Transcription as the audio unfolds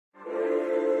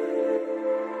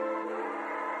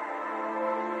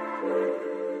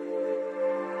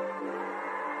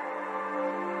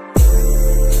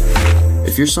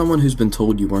If you're someone who's been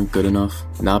told you weren't good enough,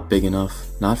 not big enough,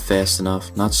 not fast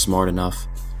enough, not smart enough,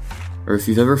 or if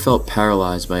you've ever felt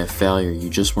paralyzed by a failure you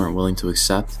just weren't willing to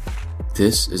accept,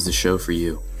 this is the show for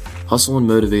you. Hustle and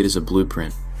Motivate is a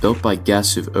blueprint built by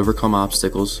guests who've overcome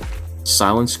obstacles,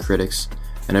 silenced critics,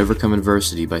 and overcome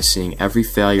adversity by seeing every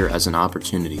failure as an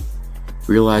opportunity,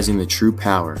 realizing the true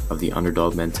power of the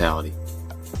underdog mentality.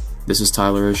 This is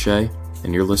Tyler O'Shea,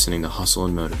 and you're listening to Hustle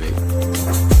and Motivate.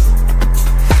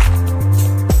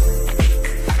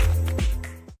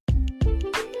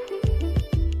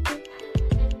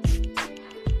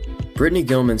 Brittany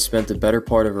Gilman spent the better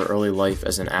part of her early life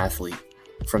as an athlete.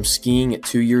 From skiing at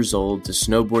 2 years old to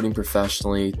snowboarding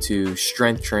professionally to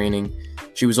strength training,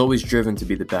 she was always driven to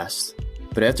be the best.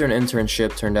 But after an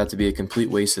internship turned out to be a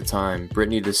complete waste of time,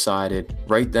 Brittany decided,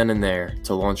 right then and there,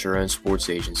 to launch her own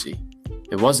sports agency.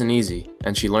 It wasn't easy,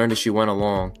 and she learned as she went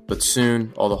along, but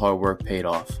soon all the hard work paid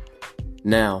off.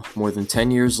 Now, more than 10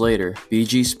 years later,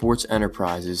 BG Sports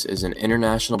Enterprises is an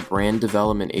international brand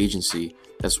development agency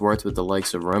that's worked with the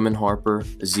likes of Roman Harper,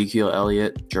 Ezekiel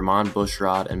Elliott, Jermon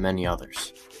Bushrod, and many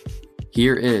others.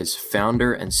 Here is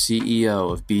founder and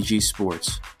CEO of BG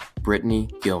Sports, Brittany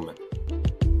Gilman.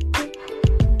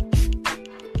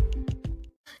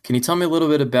 Can you tell me a little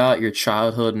bit about your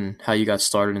childhood and how you got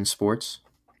started in sports?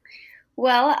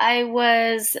 Well, I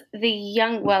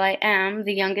am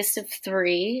the youngest of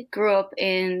three, grew up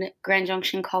in Grand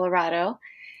Junction, Colorado.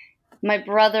 My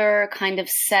brother kind of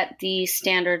set the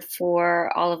standard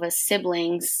for all of us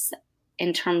siblings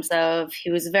in terms of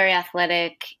he was very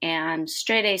athletic and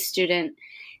straight A student,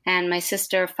 and my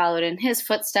sister followed in his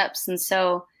footsteps. And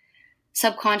so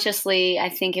subconsciously, I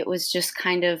think it was just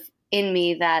kind of in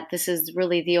me that this is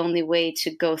really the only way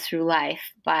to go through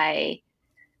life, by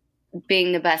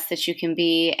being the best that you can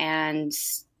be and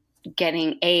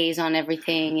getting A's on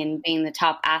everything and being the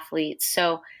top athlete.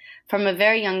 So from a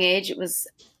very young age, it was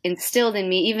instilled in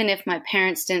me, even if my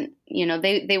parents didn't,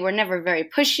 they were never very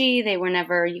pushy. They were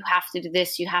never, you have to do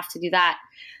this, you have to do that.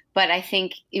 But I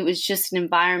think it was just an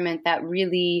environment that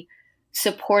really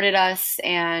supported us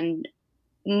and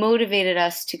motivated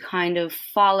us to kind of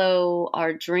follow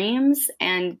our dreams,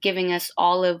 and giving us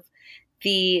all of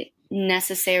the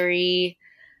necessary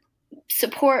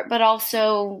support, but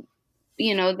also,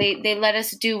 they let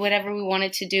us do whatever we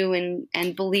wanted to do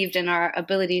and believed in our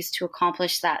abilities to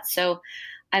accomplish that. So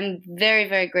I'm very,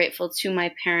 very grateful to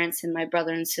my parents and my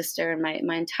brother and sister and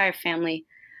my entire family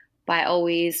by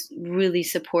always really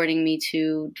supporting me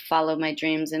to follow my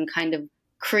dreams and kind of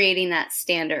creating that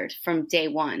standard from day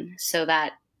one, so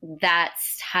that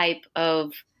type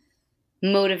of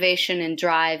motivation and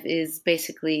drive is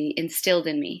basically instilled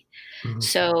in me. Mm-hmm.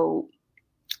 So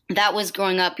that was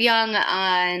growing up young,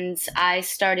 and I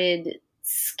started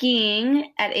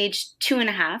skiing at age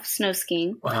 2.5, snow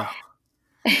skiing. Wow.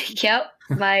 Yep.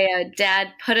 My dad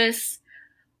put us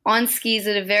on skis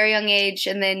at a very young age,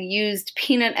 and then used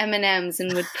peanut M&Ms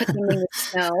and would put them in the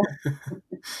snow.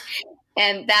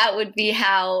 And that would be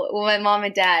how my mom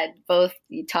and dad both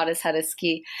taught us how to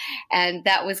ski. And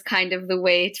that was kind of the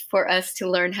way for us to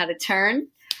learn how to turn.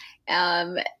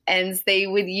 And they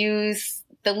would use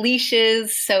the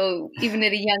leashes. So even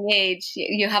at a young age,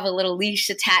 you have a little leash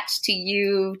attached to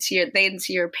you, to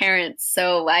your parents.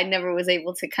 So I never was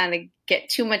able to kind of get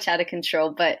too much out of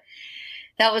control. But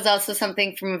that was also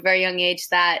something from a very young age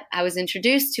that I was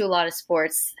introduced to a lot of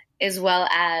sports, as well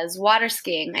as water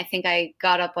skiing. I think I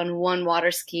got up on one water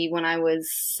ski when I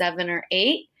was 7 or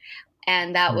 8.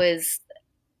 And that was,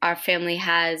 my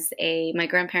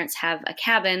grandparents have a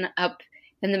cabin up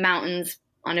in the mountains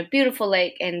on a beautiful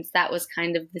lake, and that was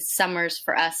kind of the summers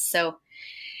for us. So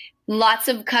lots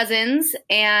of cousins,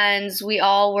 and we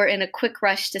all were in a quick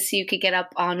rush to see who could get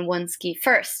up on one ski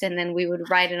first, and then we would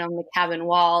ride it on the cabin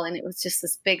wall, and it was just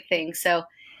this big thing. So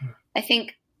I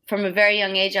think from a very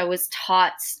young age, I was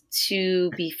taught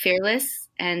to be fearless,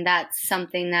 and that's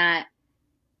something that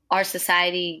our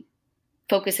society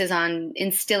focuses on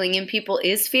instilling in people,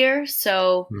 is fear.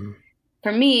 So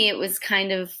for me, it was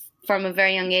kind of from a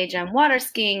very young age, I'm water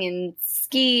skiing and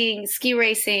ski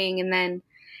racing. And then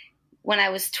when I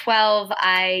was 12,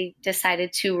 I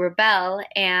decided to rebel,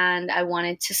 and I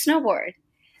wanted to snowboard,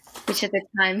 which at the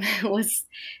time was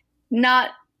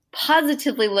not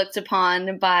positively looked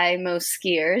upon by most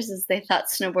skiers, as they thought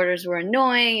snowboarders were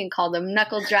annoying and called them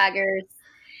knuckle draggers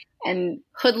and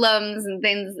hoodlums and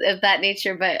things of that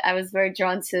nature. But I was very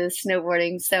drawn to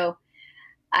snowboarding. So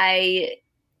I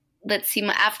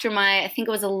think it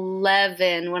was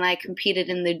 11 when I competed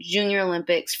in the Junior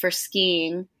Olympics for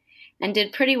skiing and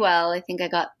did pretty well. I think I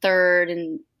got third,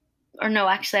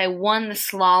 I won the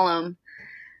slalom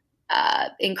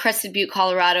in Crested Butte,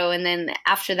 Colorado. And then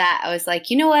after that, I was like,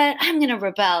 you know what? I'm going to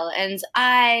rebel, and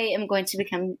I am going to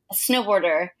become a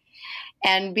snowboarder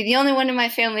and be the only one in my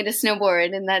family to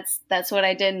snowboard. And that's what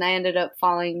I did. And I ended up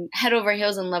falling head over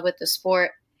heels in love with the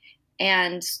sport.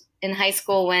 And in high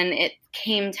school, when it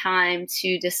came time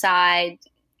to decide,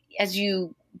 as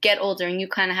you get older and you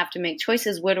kind of have to make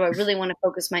choices, where do I really want to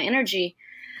focus my energy?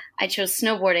 I chose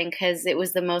snowboarding because it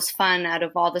was the most fun out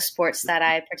of all the sports that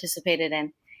I participated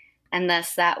in. And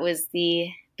thus that was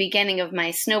the beginning of my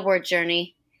snowboard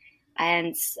journey.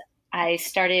 And I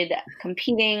started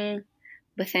competing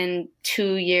within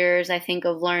 2 years, I think,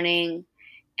 of learning.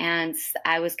 And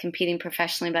I was competing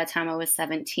professionally by the time I was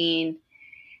 17,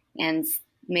 and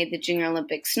made the Junior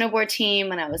Olympic snowboard team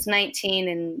when I was 19.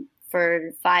 And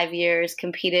for 5 years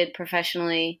competed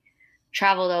professionally,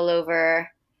 traveled all over,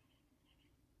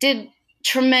 did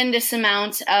tremendous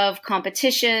amount of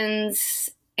competitions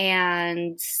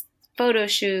and photo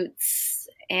shoots,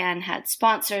 and had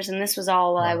sponsors. And this was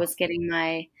all while I was getting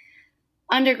my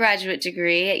undergraduate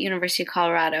degree at University of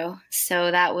Colorado.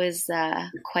 So that was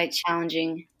quite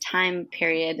challenging time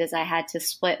period, as I had to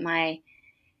split my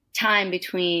time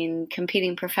between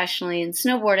competing professionally in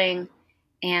snowboarding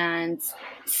and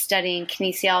studying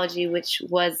kinesiology, which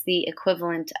was the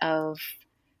equivalent of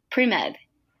pre-med.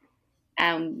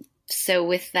 So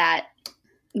with that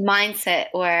mindset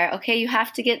where, okay, you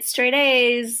have to get straight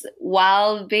A's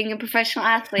while being a professional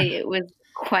athlete, it was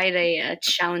quite a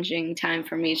challenging time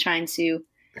for me, trying to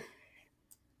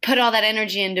put all that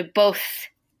energy into both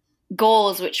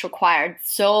goals, which required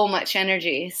so much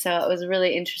energy. So it was a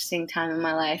really interesting time in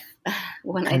my life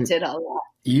when I did all that.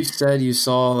 You said you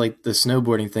saw like the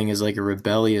snowboarding thing as like a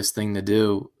rebellious thing to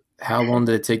do. How long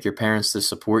did it take your parents to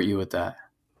support you with that?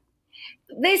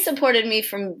 They supported me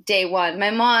from day one.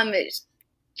 My mom,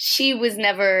 she was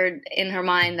never in her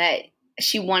mind that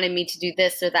she wanted me to do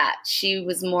this or that. She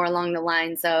was more along the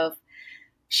lines of,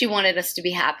 she wanted us to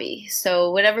be happy.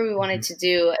 So whatever we wanted to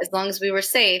do, as long as we were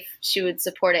safe, she would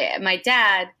support it. And my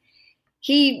dad,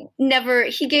 he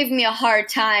gave me a hard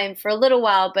time for a little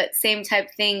while, but same type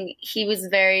thing. He was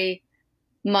very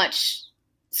much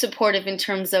supportive in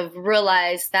terms of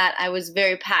realized that I was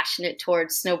very passionate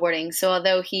towards snowboarding. So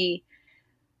although he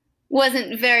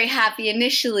wasn't very happy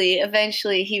initially,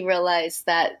 eventually he realized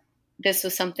that this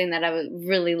was something that I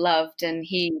really loved, and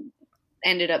he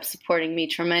ended up supporting me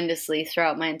tremendously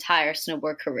throughout my entire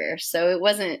snowboard career. So it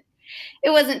wasn't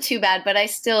too bad, but I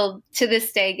still to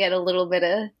this day get a little bit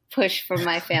of push from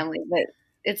my family, but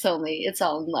it's all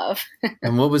in love.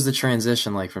 And what was the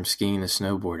transition like from skiing to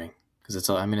snowboarding? Because it's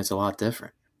a lot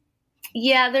different.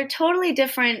 Yeah, they're totally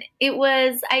different.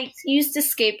 I used to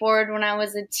skateboard when I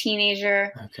was a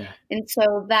teenager. Okay. And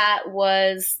so that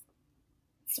was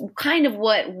kind of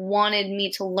what wanted me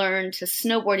to learn to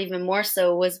snowboard even more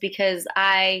so, was because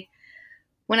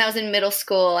when I was in middle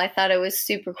school, I thought it was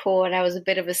super cool, and I was a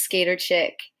bit of a skater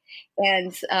chick.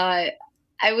 And I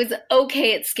was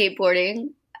okay at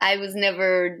skateboarding. I was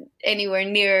never anywhere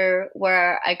near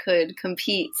where I could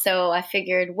compete. So I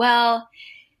figured, well,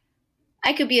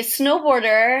 I could be a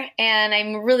snowboarder, and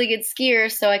I'm a really good skier,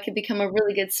 so I could become a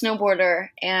really good snowboarder.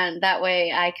 And that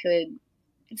way I could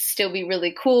still be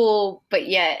really cool, but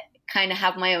yet kind of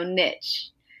have my own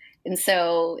niche. And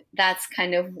so that's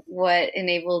kind of what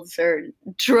enabled or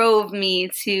drove me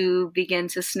to begin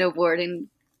to snowboard and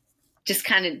just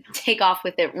kind of take off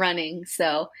with it running.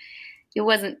 So it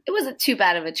wasn't too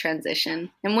bad of a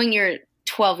transition. And when you're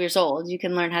 12 years old, you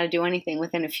can learn how to do anything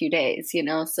within a few days,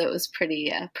 so it was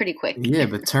pretty quick. Yeah,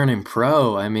 but turning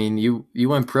pro, I mean, you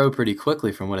went pro pretty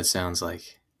quickly from what it sounds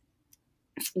like.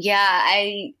 Yeah,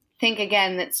 I think,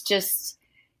 again, that's just,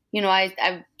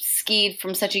 I skied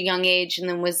from such a young age, and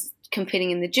then was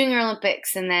competing in the Junior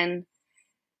Olympics. And then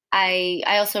I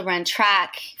also ran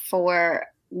track for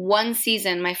one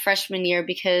season, my freshman year,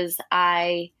 because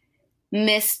I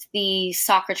missed the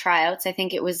soccer tryouts. I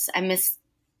think I missed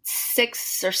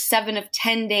 6 or 7 of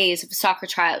 10 days of soccer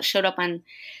tryouts, showed up on,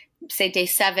 say, day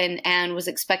 7, and was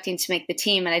expecting to make the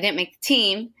team, and I didn't make the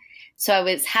team. So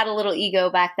I had a little ego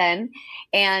back then,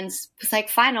 and was like,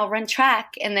 fine, I'll run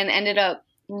track. And then ended up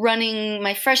running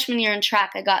my freshman year in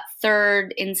track. I got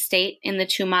 3rd in state in the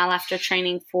 2 mile after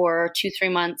training for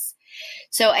 2-3 months.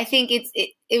 So I think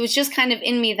it was just kind of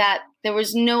in me that there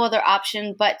was no other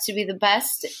option but to be the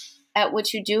best at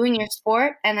what you do in your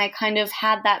sport. And I kind of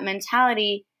had that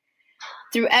mentality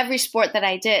through every sport that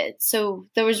I did. So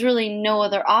there was really no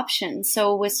other option.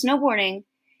 So with snowboarding,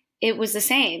 it was the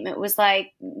same. It was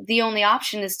like, the only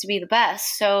option is to be the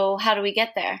best. So how do we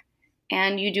get there?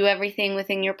 And you do everything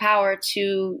within your power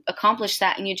to accomplish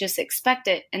that, and you just expect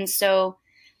it. And so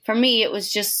for me, it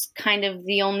was just kind of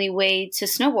the only way to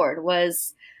snowboard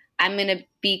was I'm going to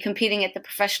be competing at the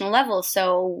professional level.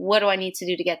 So what do I need to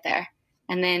do to get there?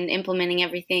 And then implementing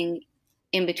everything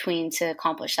in between to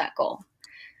accomplish that goal.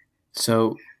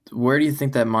 So where do you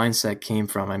think that mindset came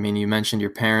from? I mean, you mentioned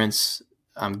your parents.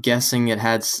 I'm guessing it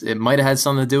might have had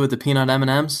something to do with the peanut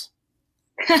M&Ms.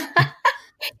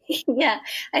 Yeah,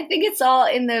 I think it's all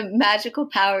in the magical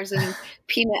powers of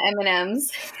peanut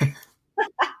M&Ms.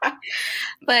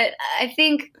 But I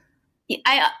think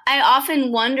I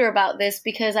often wonder about this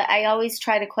because I always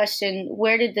try to question,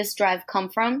 where did this drive come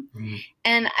from? Mm-hmm.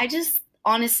 And I just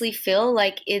honestly feel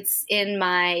like it's in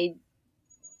my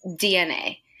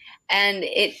DNA. And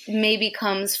it maybe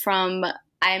comes from,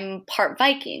 I'm part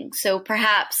Viking. So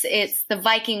perhaps it's the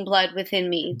Viking blood within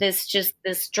me, this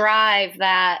drive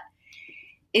that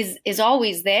is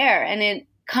always there, and it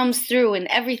comes through in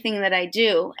everything that I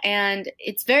do. And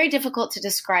it's very difficult to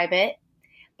describe it,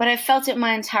 but I've felt it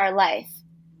my entire life.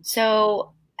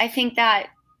 So I think that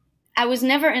I was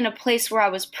never in a place where I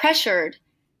was pressured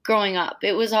growing up.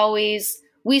 It was always,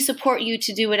 we support you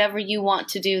to do whatever you want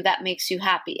to do that makes you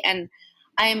happy. And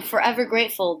I am forever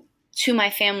grateful to my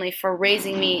family for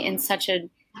raising me in such an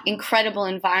incredible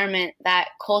environment that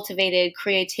cultivated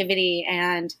creativity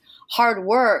and hard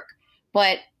work,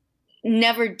 but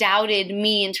never doubted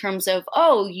me in terms of,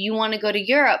 oh, you want to go to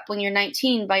Europe when you're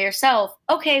 19 by yourself?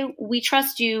 Okay, we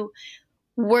trust you.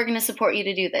 We're going to support you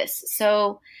to do this.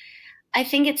 So I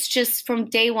think it's just from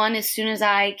day one, as soon as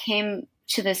I came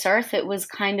to this earth, it was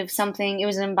kind of something, it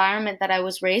was an environment that I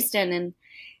was raised in. And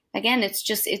again,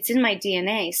 it's in my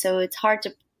DNA. So it's hard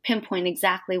to pinpoint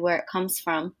exactly where it comes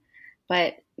from.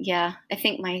 But yeah, I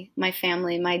think my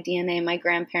family, my DNA, my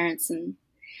grandparents and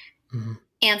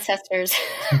ancestors.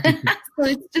 So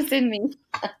it's just in me.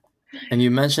 And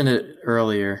you mentioned it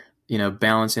earlier,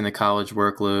 balancing the college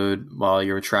workload while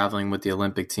you were traveling with the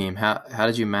Olympic team. How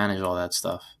did you manage all that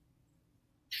stuff?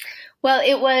 Well,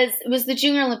 it was the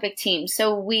Junior Olympic team.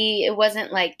 So it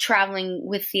wasn't like traveling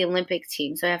with the Olympic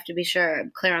team. So I have to be sure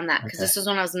I'm clear on that, because This was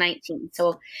when I was 19.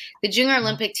 So the Junior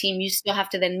Olympic team, you still have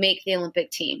to then make the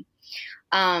Olympic team.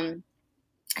 So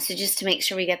just to make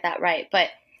sure we get that right. But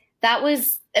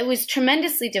it was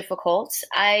tremendously difficult.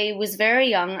 I was very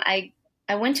young. I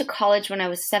went to college when I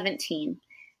was 17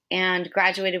 and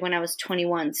graduated when I was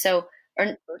 21.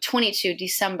 Or 22,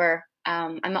 December.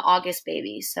 I'm an August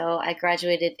baby, so I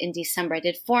graduated in December. I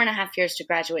did 4.5 years to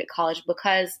graduate college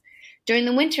because during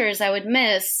the winters I would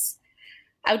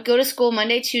go to school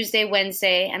Monday, Tuesday,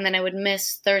 Wednesday, and then I would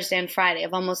miss Thursday and Friday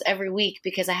of almost every week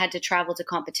because I had to travel to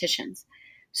competitions.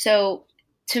 So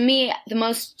to me,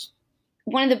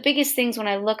 one of the biggest things when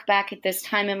I look back at this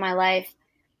time in my life,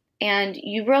 and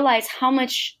you realize how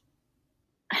much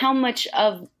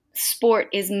of sport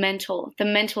is mental, the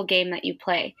mental game that you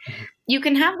play. You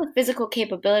can have the physical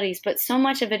capabilities, but so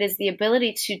much of it is the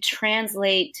ability to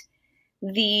translate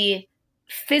the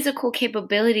physical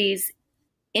capabilities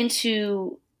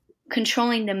into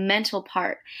controlling the mental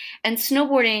part. And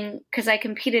snowboarding, because I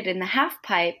competed in the half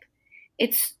pipe,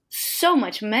 it's so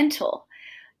much mental.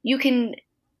 You can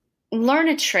learn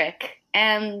a trick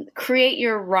and create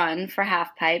your run for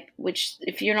half pipe, which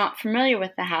if you're not familiar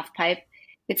with the half pipe,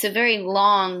 it's a very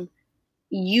long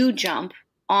U-jump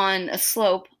on a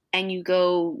slope, and you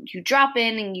drop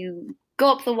in and you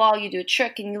go up the wall, you do a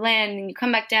trick and you land and you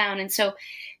come back down. And so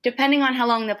depending on how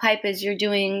long the pipe is, you're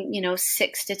doing,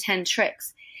 6 to 10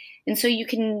 tricks. And so you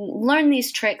can learn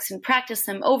these tricks and practice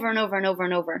them over and over and over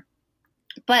and over.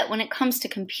 But when it comes to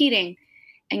competing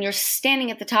and you're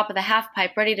standing at the top of the half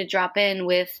pipe ready to drop in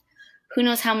with who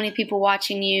knows how many people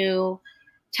watching you,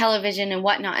 television and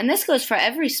whatnot, and this goes for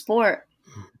every sport,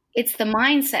 it's the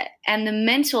mindset and the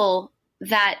mental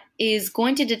that is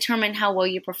going to determine how well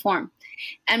you perform.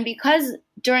 And because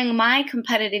during my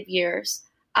competitive years,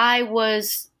 I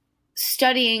was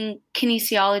studying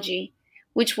kinesiology,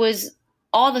 which was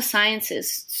all the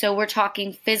sciences. So we're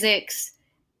talking physics,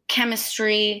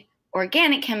 chemistry,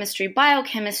 organic chemistry,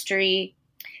 biochemistry,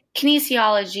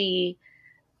 kinesiology,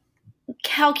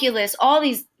 calculus, all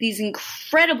these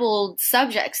incredible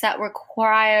subjects that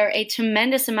require a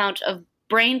tremendous amount of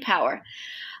brain power.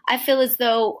 I feel as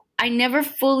though I never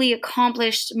fully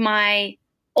accomplished my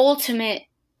ultimate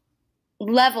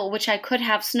level, which I could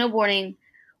have snowboarding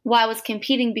while I was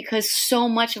competing, because so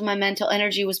much of my mental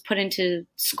energy was put into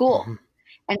school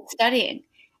and studying.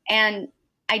 And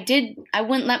I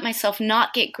wouldn't let myself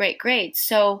not get great grades.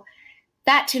 So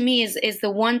that to me is the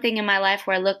one thing in my life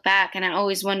where I look back and I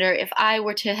always wonder, if I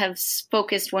were to have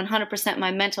focused 100%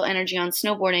 my mental energy on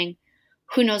snowboarding,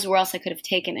 who knows where else I could have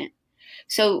taken it.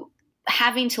 So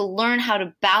having to learn how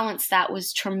to balance that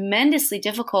was tremendously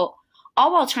difficult,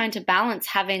 all while trying to balance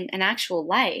having an actual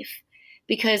life,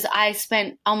 because I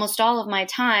spent almost all of my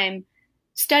time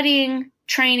studying,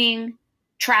 training,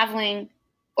 traveling,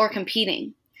 or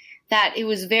competing. That it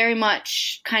was very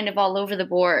much kind of all over the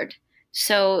board.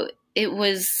 So it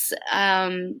was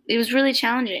really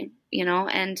challenging,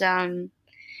 and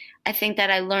I think that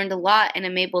I learned a lot, and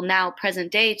I'm able now, present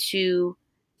day, to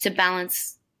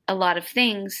balance a lot of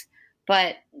things.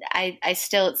 But I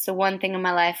still, it's the one thing in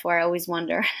my life where I always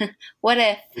wonder, what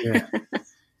if? Yeah.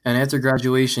 And after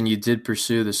graduation, you did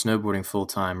pursue the snowboarding full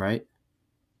time, right?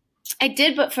 I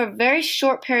did, but for a very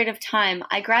short period of time.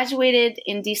 I graduated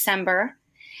in December,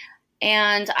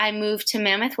 and I moved to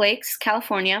Mammoth Lakes,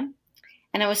 California.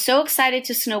 And I was so excited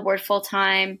to snowboard full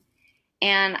time,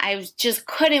 and I just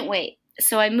couldn't wait.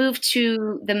 So I moved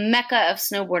to the mecca of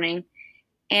snowboarding,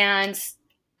 and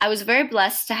I was very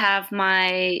blessed to have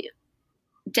my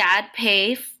dad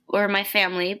or my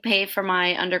family pay for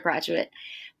my undergraduate.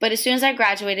 But as soon as I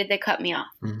graduated, they cut me off.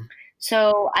 Mm-hmm.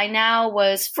 So I now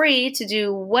was free to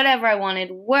do whatever I wanted,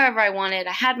 wherever I wanted.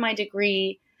 I had my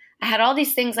degree. I had all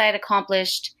these things I had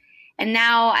accomplished. And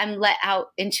now I'm let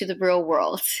out into the real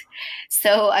world.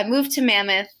 So I moved to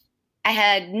Mammoth. I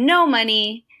had no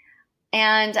money,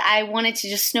 and I wanted to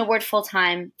just snowboard full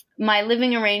time. My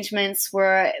living arrangements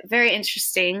were very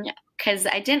interesting because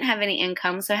I didn't have any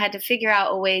income, so I had to figure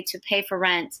out a way to pay for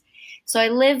rent. So I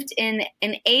lived in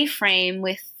an A-frame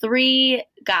with 3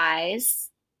 guys,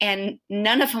 and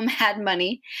none of them had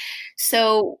money.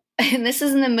 So, and this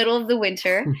is in the middle of the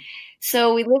winter.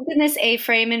 So we lived in this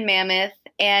A-frame in Mammoth,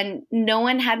 and no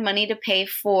one had money to pay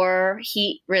for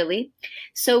heat, really.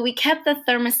 So we kept the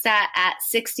thermostat at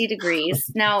 60 degrees.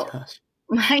 Now,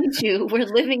 mind you, we're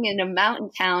living in a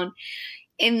mountain town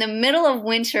in the middle of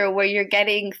winter where you're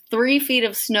getting 3 feet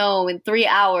of snow in 3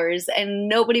 hours, and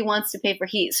nobody wants to pay for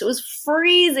heat. So it was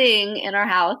freezing in our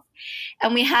house.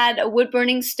 And we had a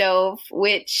wood-burning stove,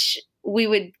 which we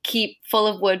would keep full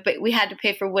of wood, but we had to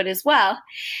pay for wood as well.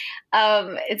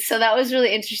 So that was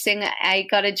really interesting. I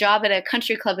got a job at a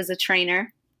country club as a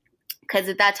trainer, because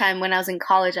at that time when I was in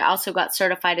college, I also got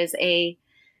certified as a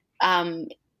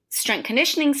strength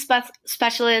conditioning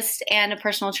specialist and a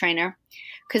personal trainer.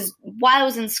 Because while I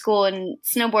was in school and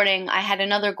snowboarding, I had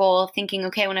another goal, thinking,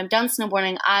 okay, when I'm done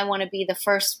snowboarding, I want to be the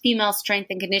first female strength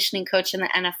and conditioning coach in the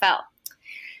NFL.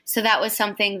 So that was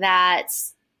something that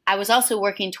I was also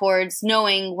working towards,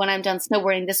 knowing when I'm done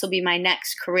snowboarding, this will be my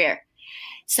next career.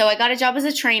 So I got a job as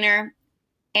a trainer,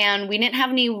 and we didn't have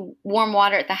any warm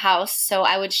water at the house, so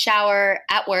I would shower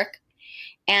at work.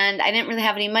 And I didn't really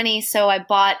have any money, so I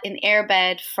bought an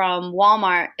airbed from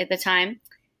Walmart at the time,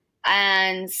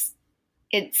 and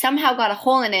it somehow got a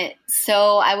hole in it.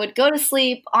 So I would go to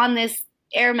sleep on this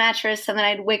air mattress, and then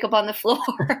I'd wake up on the floor.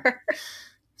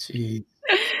 Jeez.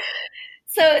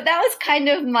 So that was kind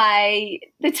of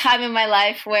the time in my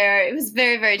life where it was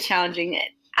very, very challenging.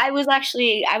 I was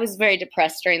very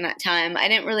depressed during that time. I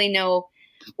didn't really know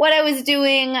what I was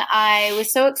doing. I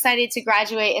was so excited to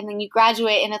graduate, and then you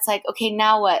graduate and it's like, okay,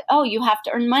 now what? Oh, you have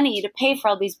to earn money to pay for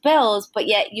all these bills, but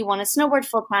yet you want to snowboard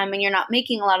full time and you're not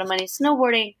making a lot of money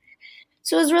snowboarding.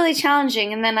 So it was really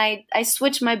challenging. And then I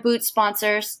switched my boot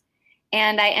sponsors,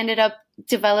 and I ended up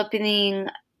developing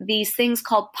these things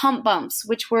called pump bumps,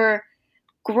 which were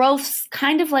growths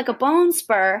kind of like a bone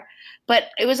spur, but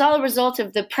it was all a result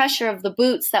of the pressure of the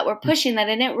boots that were pushing that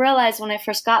I didn't realize when I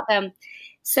first got them.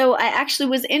 So I actually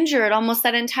was injured almost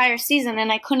that entire season,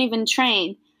 and I couldn't even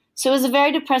train. So it was a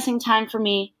very depressing time for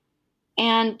me.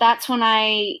 And that's when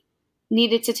I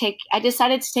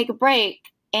decided to take a break.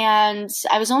 And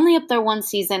I was only up there one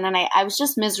season, and I was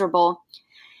just miserable.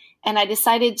 And I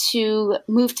decided to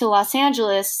move to Los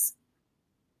Angeles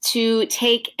to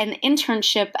take an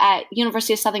internship at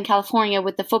University of Southern California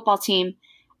with the football team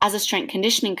as a strength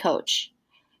conditioning coach.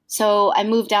 So I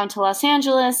moved down to Los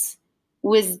Angeles,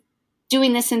 was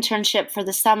doing this internship for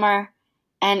the summer,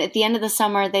 and at the end of the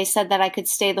summer, they said that I could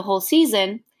stay the whole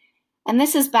season. And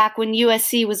this is back when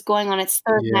USC was going on its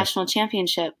 3rd national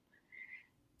championship.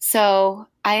 So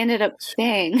I ended up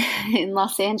staying in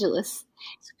Los Angeles.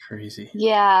 It's crazy.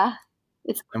 Yeah.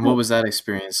 And what was that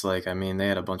experience like? I mean, they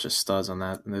had a bunch of studs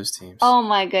on those teams. Oh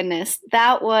my goodness.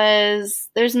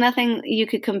 There's nothing you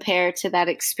could compare to that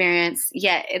experience,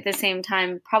 yet at the same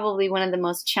time, probably one of the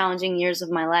most challenging years of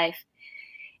my life.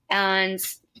 And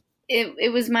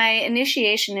it was my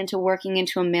initiation into working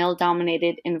into a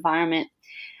male-dominated environment.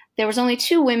 There was only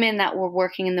 2 women that were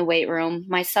working in the weight room,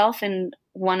 myself and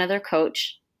one other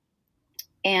coach,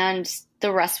 and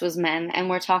the rest was men. And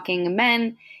we're talking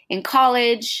men in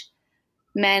college,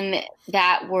 men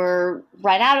that were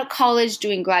right out of college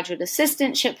doing graduate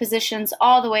assistantship positions,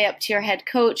 all the way up to your head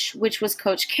coach, which was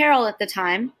Coach Carroll at the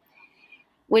time,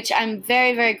 which I'm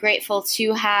very, very grateful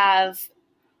to have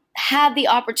had the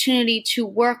opportunity to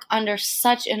work under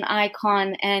such an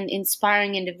icon and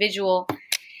inspiring individual.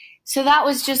 So that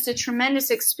was just a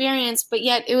tremendous experience, but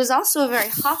yet it was also a very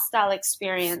hostile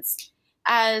experience,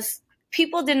 as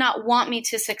people did not want me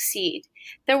to succeed.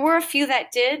 There were a few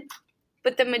that did,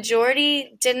 but the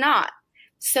majority did not.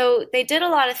 So they did a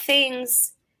lot of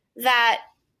things that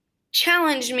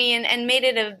challenged me and made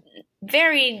it a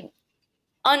very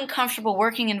uncomfortable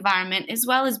working environment, as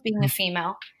well as being a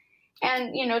female.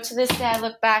 And, you know, to this day, I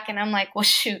look back and I'm like, well,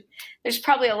 shoot, there's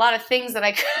probably a lot of things that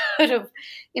I could have,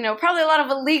 you know, probably a lot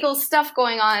of illegal stuff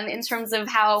going on in terms of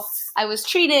how I was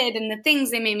treated and the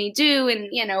things they made me do. And,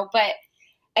 you know, but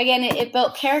again, it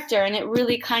built character, and it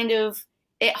really kind of,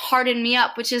 it hardened me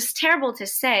up, which is terrible to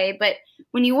say. But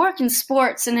when you work in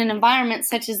sports in an environment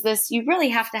such as this, you really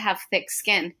have to have thick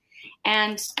skin.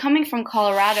 And coming from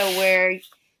Colorado, where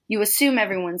you assume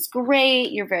everyone's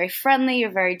great, you're very friendly,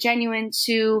 you're very genuine,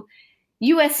 to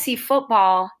USC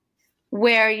football,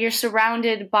 where you're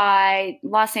surrounded by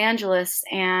Los Angeles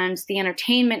and the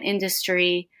entertainment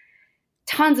industry,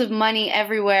 tons of money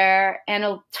everywhere, and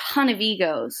a ton of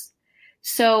egos.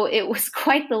 So it was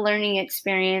quite the learning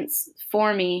experience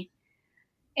for me.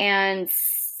 And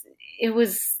it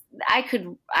was,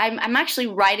 I'm actually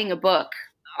writing a book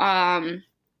on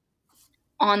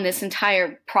this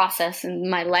entire process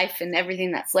and my life and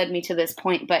everything that's led me to this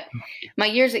point. But my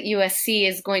years at USC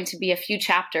is going to be a few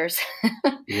chapters.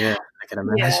 Yeah, I can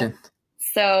imagine. Yeah.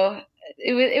 So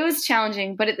it was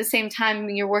challenging, but at the same time,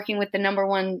 you're working with the number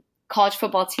one college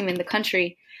football team in the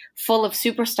country, full of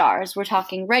superstars. We're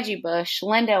talking Reggie Bush,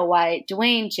 Lendale White,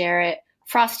 Dwayne Jarrett,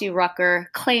 Frosty Rucker,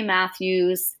 Clay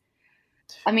Matthews.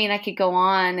 I mean, I could go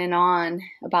on and on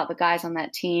about the guys on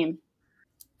that team.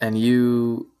 And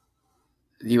you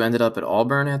ended up at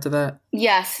Auburn after that?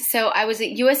 Yes. So I was at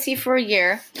USC for a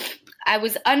year. I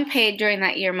was unpaid during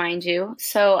that year, mind you.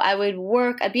 So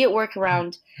I'd be at work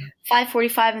around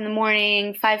 5:45 in the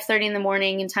morning, 5:30 in the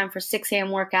morning, in time for 6 a.m.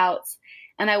 workouts.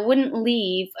 And I wouldn't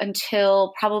leave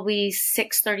until probably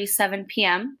 6:37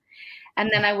 p.m. And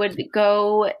then I would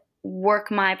go work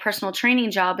my personal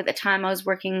training job. At the time, I was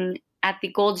working at the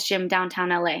Gold's Gym downtown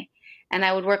LA. And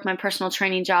I would work my personal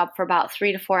training job for about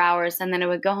 3 to 4 hours, and then I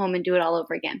would go home and do it all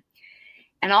over again.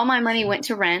 And all my money went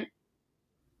to rent,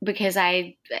 because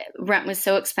rent was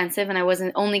so expensive, and I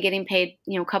wasn't only getting paid,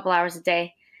 you know, a couple hours a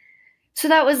day. So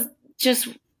that was just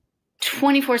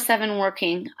 24/7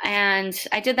 working. And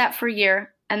I did that for a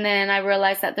year. And then I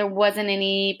realized that there wasn't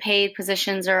any paid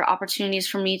positions or opportunities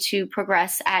for me to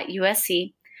progress at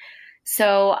USC.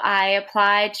 So I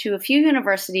applied to a few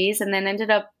universities and then ended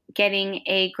up getting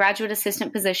a graduate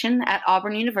assistant position at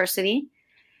Auburn University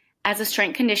as a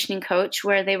strength conditioning coach,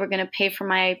 where they were going to pay for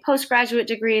my postgraduate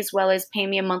degree as well as pay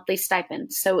me a monthly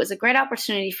stipend. So it was a great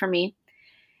opportunity for me.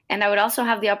 And I would also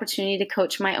have the opportunity to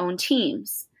coach my own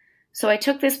teams. So I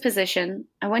took this position.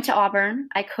 I went to Auburn.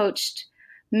 I coached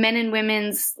men and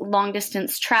women's long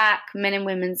distance track, men and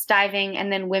women's diving, and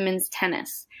then women's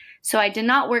tennis. So I did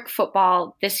not work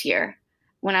football this year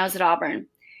when I was at Auburn.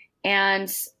 And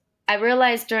I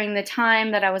realized during the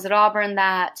time that I was at Auburn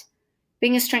that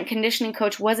being a strength conditioning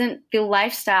coach wasn't the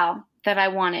lifestyle that I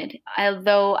wanted.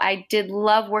 Although I did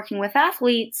love working with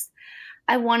athletes,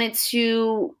 I wanted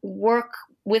to work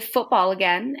with football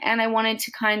again, and I wanted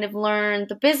to kind of learn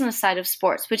the business side of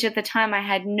sports, which at the time I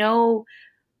had no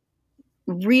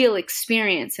real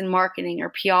experience in marketing or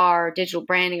PR or digital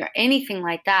branding or anything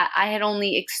like that. I had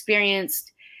only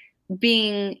experienced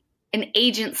being an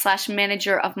agent /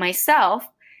 manager of myself,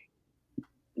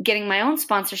 getting my own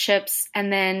sponsorships,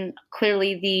 and then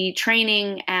clearly the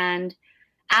training and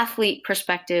athlete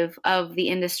perspective of the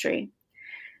industry.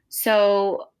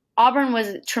 So Auburn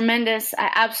was tremendous.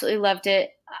 I absolutely loved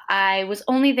it. I was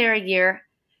only there a year,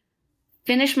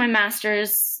 finished my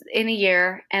master's in a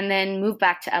year, and then moved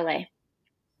back to LA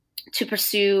to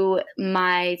pursue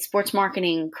my sports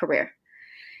marketing career.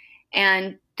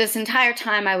 And this entire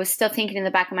time I was still thinking in the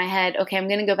back of my head, okay, I'm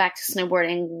going to go back to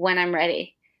snowboarding when I'm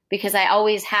ready, because I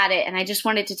always had it and I just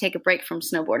wanted to take a break from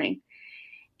snowboarding.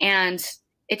 And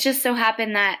it just so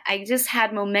happened that I just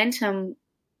had momentum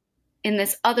in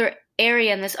this other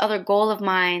area and this other goal of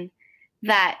mine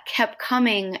that kept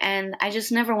coming, and I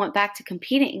just never went back to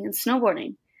competing in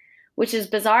snowboarding, which is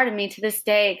bizarre to me to this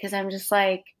day, because I'm just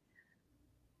like,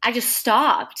 I just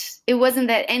stopped. It wasn't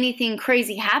that anything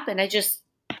crazy happened. I just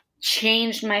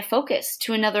changed my focus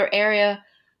to another area,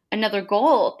 another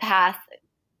goal path,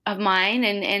 of mine,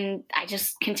 and I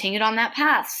just continued on that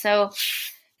path. So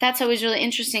that's always really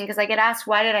interesting because I get asked,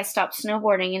 why did I stop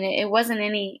snowboarding? And it wasn't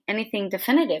anything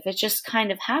definitive. It just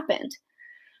kind of happened.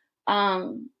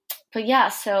 But yeah,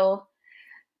 so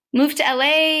moved to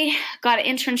LA, got an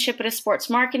internship at a sports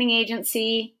marketing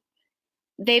agency.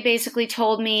 They basically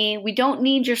told me, we don't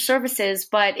need your services,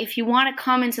 but if you want to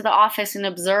come into the office and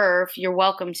observe, you're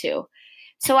welcome to.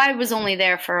 So I was only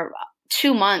there for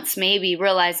 2 months, maybe,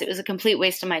 realized it was a complete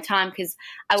waste of my time because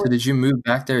So did you move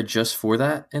back there just for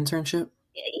that internship?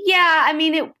 Yeah, I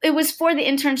mean, it was for the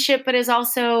internship, but it's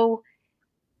also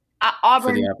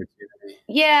Auburn. For the opportunity.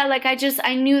 Yeah, like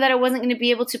I knew that I wasn't going to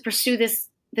be able to pursue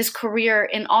this career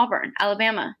in Auburn,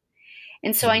 Alabama.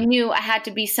 And so I knew I had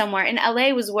to be somewhere. And LA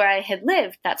was where I had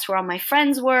lived. That's where all my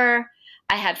friends were.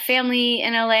 I had family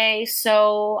in LA.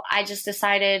 So I just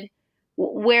decided,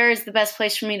 where is the best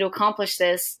place for me to accomplish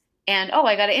this? And,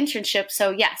 I got an internship.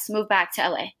 So yes, move back to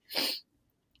LA.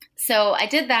 So I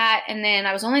did that. And then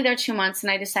I was only there 2 months.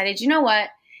 And I decided, you know what?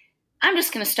 I'm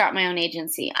just going to start my own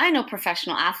agency. I know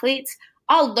professional athletes.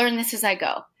 I'll learn this as I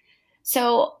go.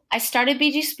 So I started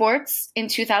BG Sports in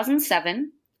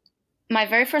 2007. My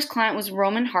very first client was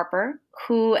Roman Harper,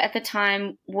 who at the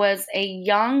time was a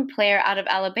young player out of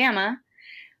Alabama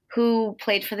who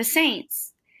played for the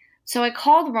Saints. So I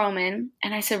called Roman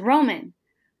and I said, Roman,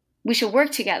 we should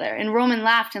work together. And Roman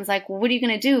laughed and was like, well, what are you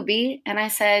going to do, B? And I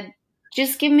said,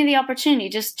 just give me the opportunity.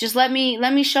 Just let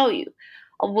me show you.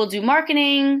 We'll do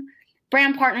marketing,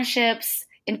 brand partnerships,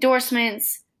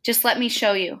 endorsements. Just let me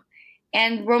show you.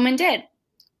 And Roman did.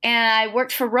 And I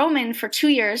worked for Roman for 2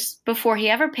 years before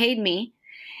he ever paid me.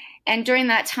 And during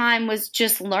that time was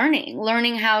just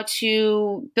learning how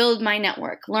to build my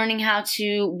network, learning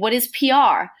what is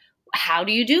PR? How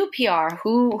do you do PR?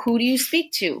 Who do you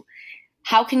speak to?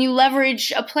 How can you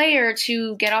leverage a player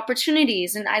to get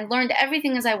opportunities? And I learned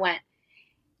everything as I went.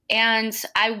 And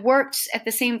I worked at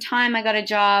the same time. I got a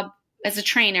job as a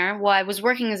trainer. Well, I was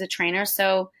working as a trainer.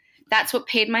 So that's what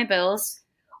paid my bills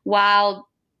while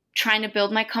trying to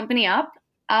build my company up.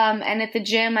 And at the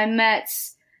gym, I met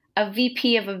a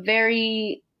VP of a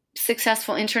very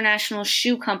successful international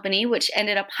shoe company, which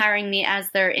ended up hiring me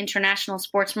as their international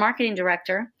sports marketing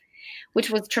director, which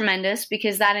was tremendous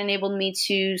because that enabled me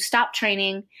to stop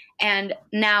training and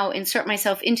now insert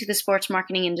myself into the sports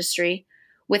marketing industry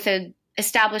with an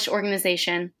established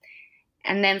organization.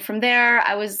 And then from there,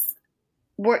 I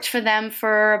worked for them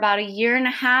for about 1.5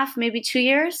 years, maybe 2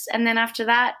 years. And then after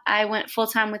that, I went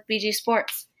full-time with BG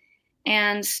Sports.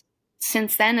 And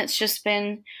since then, it's just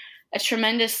been a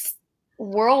tremendous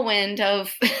whirlwind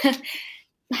of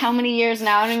how many years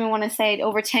now? I don't even want to say it,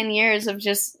 over 10 years of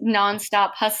just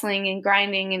nonstop hustling and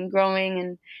grinding and growing.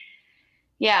 And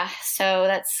yeah, so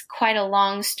that's quite a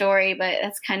long story, but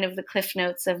that's kind of the cliff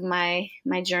notes of my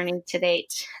journey to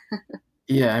date.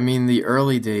 Yeah, I mean, the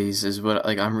early days is what,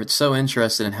 like, I'm so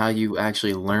interested in how you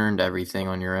actually learned everything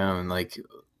on your own. Like,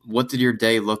 what did your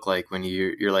day look like when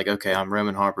you're like, okay, I'm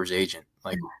Roman Harper's agent?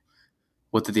 Like,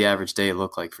 what did the average day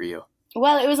look like for you?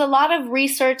 Well, it was a lot of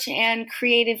research and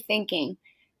creative thinking,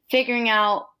 figuring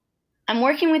out, I'm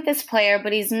working with this player,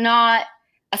 but he's not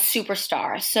a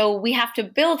superstar. So we have to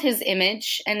build his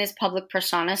image and his public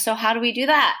persona. So how do we do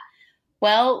that?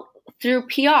 Well, through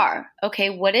PR. Okay,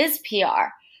 what is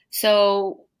PR?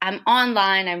 So I'm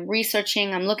online, I'm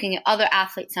researching, I'm looking at other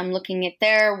athletes, I'm looking at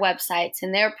their websites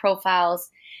and their profiles.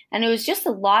 And it was just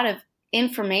a lot of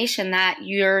information that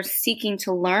you're seeking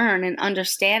to learn and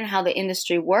understand how the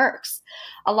industry works.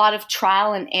 A lot of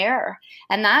trial and error.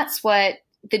 And that's what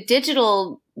the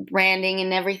digital branding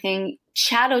and everything,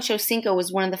 Chad Ochocinco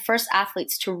was one of the first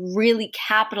athletes to really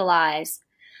capitalize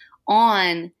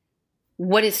on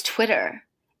what is Twitter.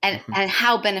 And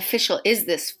how beneficial is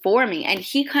this for me? And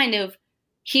he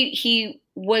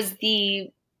was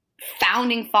the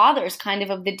founding fathers kind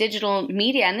of the digital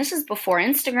media. And this is before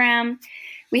Instagram.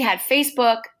 We had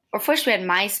Facebook, or first we had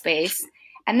MySpace,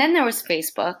 and then there was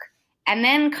Facebook, and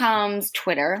then comes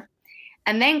Twitter,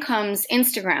 and then comes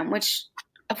Instagram, which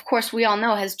of course we all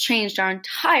know has changed our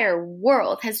entire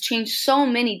world, has changed so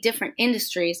many different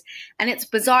industries. And it's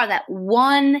bizarre that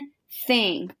one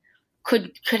thing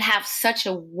could have such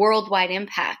a worldwide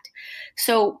impact.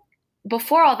 So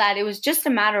before all that, it was just a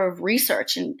matter of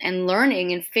research and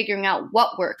learning and figuring out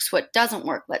what works, what doesn't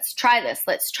work. Let's try this.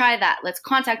 Let's try that. Let's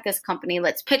contact this company.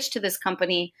 Let's pitch to this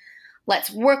company.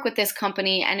 Let's work with this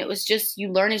company. And it was just,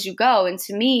 you learn as you go. And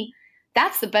to me,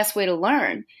 that's the best way to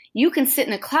learn. You can sit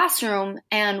in a classroom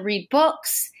and read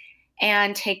books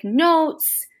and take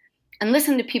notes and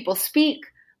listen to people speak.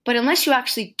 But unless you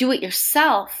actually do it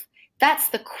yourself, that's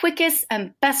the quickest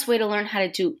and best way to learn how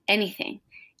to do anything,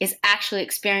 is actually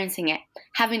experiencing it,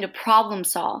 having to problem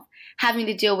solve, having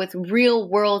to deal with real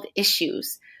world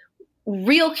issues,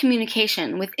 real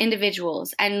communication with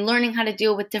individuals, and learning how to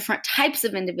deal with different types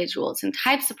of individuals and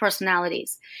types of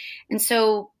personalities. And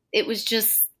so it was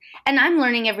just, and I'm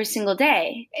learning every single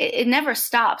day. It never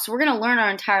stops. We're going to learn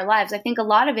our entire lives. I think a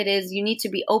lot of it is you need to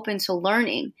be open to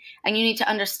learning, and you need to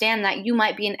understand that you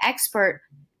might be an expert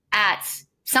at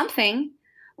something,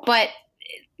 but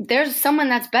there's someone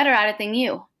that's better at it than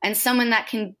you, and someone that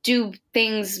can do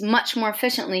things much more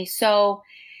efficiently. So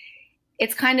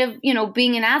it's kind of,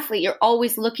 being an athlete, you're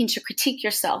always looking to critique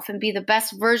yourself and be the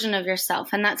best version of yourself.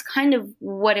 And that's kind of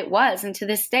what it was. And to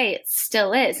this day, it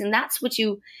still is. And that's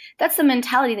the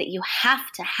mentality that you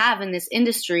have to have in this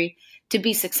industry to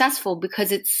be successful,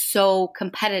 because it's so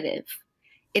competitive.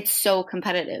 It's so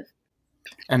competitive.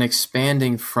 And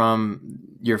expanding from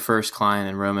your first client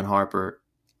in Roman Harper,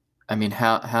 I mean,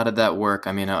 how did that work?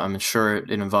 I mean, I'm sure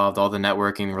it involved all the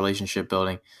networking, relationship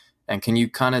building. And can you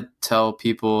kind of tell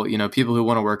people, people who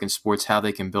want to work in sports, how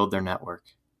they can build their network?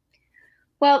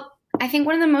 Well, I think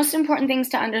one of the most important things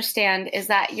to understand is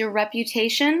that your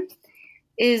reputation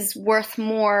is worth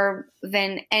more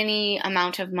than any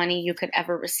amount of money you could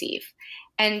ever receive.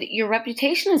 And your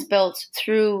reputation is built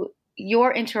through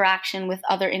your interaction with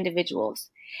other individuals.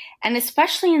 And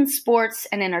especially in sports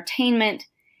and entertainment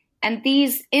and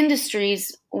these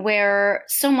industries where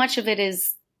so much of it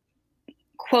is,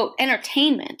 quote,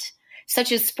 entertainment,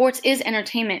 such as sports is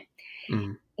entertainment.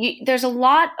 Mm-hmm. There's a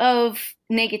lot of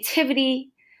negativity.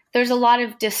 There's a lot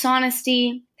of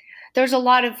dishonesty. There's a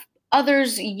lot of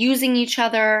others using each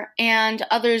other and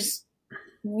others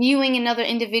viewing another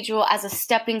individual as a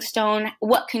stepping stone.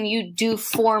 What can you do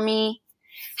for me?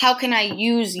 How can I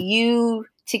use you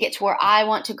to get to where I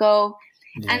want to go?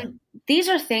 Yeah. And these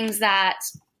are things that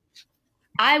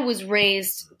I was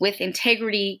raised with: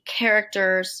 integrity,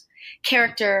 character,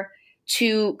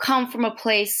 to come from a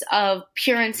place of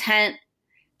pure intent,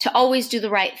 to always do the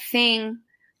right thing,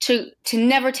 to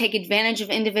never take advantage of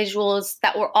individuals,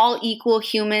 that we're all equal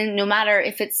human, no matter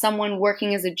if it's someone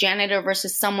working as a janitor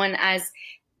versus someone as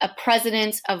a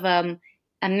president of a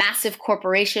massive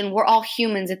corporation. We're all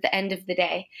humans at the end of the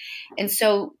day. And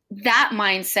so that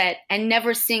mindset, and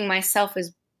never seeing myself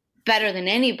as better than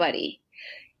anybody,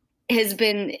 has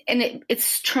been, and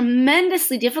it's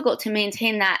tremendously difficult to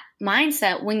maintain that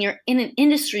mindset when you're in an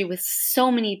industry with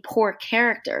so many poor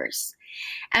characters,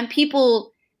 and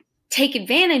people take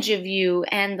advantage of you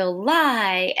and they'll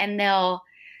lie and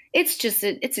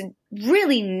it's a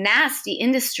really nasty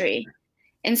industry.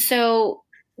 And so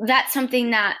that's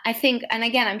something that I think, and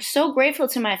again, I'm so grateful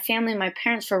to my family and my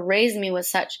parents for raising me with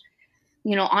such,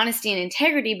 honesty and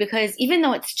integrity, because even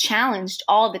though it's challenged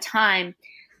all the time,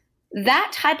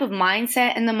 that type of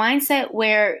mindset, and the mindset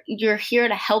where you're here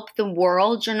to help the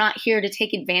world, you're not here to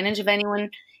take advantage of anyone.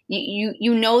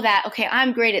 You know that, okay,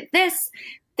 I'm great at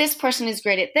this person is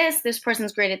great at this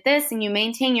person's great at this, and you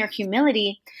maintain your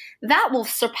humility, that will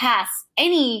surpass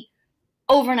any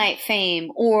overnight fame.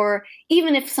 Or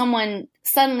even if someone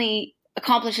suddenly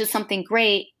accomplishes something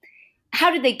great,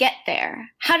 how did they get there?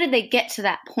 How did they get to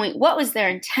that point? What was their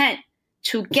intent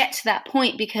to get to that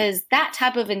point? Because that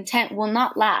type of intent will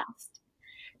not last.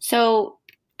 So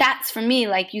that's, for me,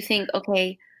 like, you think,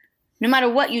 okay, no matter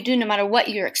what you do, no matter what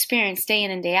your experience day in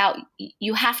and day out,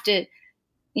 you have to,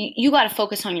 you got to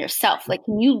focus on yourself. Like,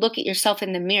 can you look at yourself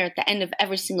in the mirror at the end of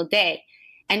every single day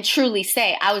and truly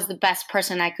say, I was the best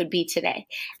person I could be today?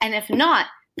 And if not,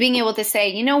 being able to say,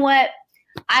 you know what,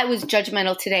 I was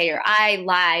judgmental today, or I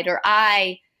lied, or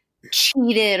I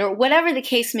cheated, or whatever the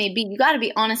case may be. You got to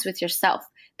be honest with yourself,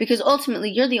 because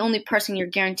ultimately you're the only person you're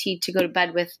guaranteed to go to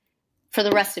bed with for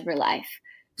the rest of your life.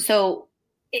 So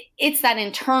it's that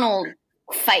internal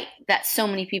fight that so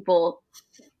many people,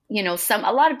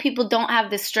 a lot of people don't have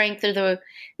the strength, or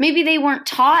maybe they weren't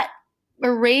taught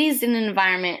or raised in an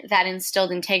environment that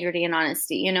instilled integrity and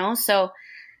honesty, So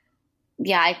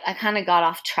yeah, I kind of got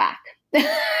off track.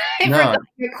 I forgot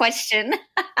your question.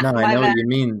 No, I know what you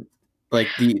mean. Like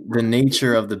the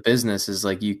nature of the business is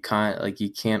like you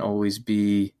can't always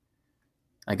be,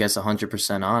 I guess,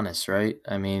 100% honest, right?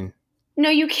 I mean, no,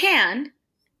 you can.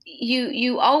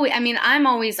 You always. I mean, I'm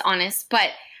always honest, but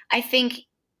I think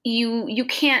you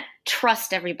can't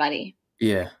trust everybody.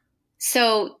 Yeah.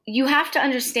 So you have to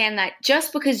understand that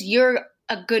just because you're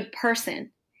a good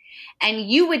person and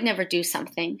you would never do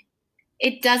something,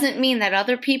 it doesn't mean that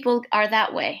other people are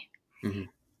that way. Mm-hmm.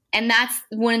 And that's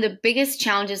one of the biggest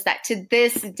challenges that to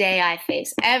this day I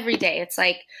face every day. It's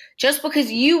like, just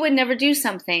because you would never do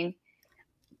something,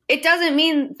 it doesn't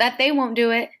mean that they won't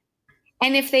do it.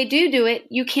 And if they do it,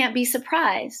 you can't be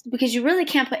surprised because you really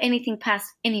can't put anything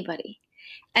past anybody.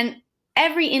 And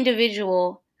every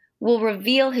individual will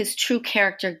reveal his true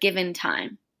character given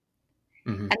time.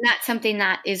 Mm-hmm. And that's something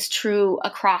that is true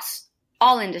across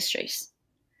all industries.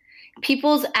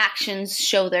 People's actions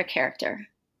show their character.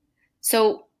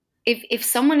 So if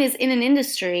someone is in an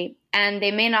industry and they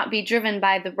may not be driven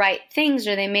by the right things,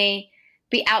 or they may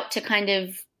be out to kind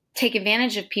of take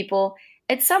advantage of people,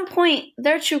 at some point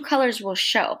their true colors will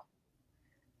show,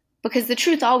 because the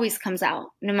truth always comes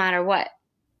out no matter what.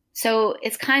 So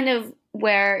it's kind of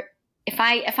where if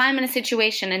I'm in a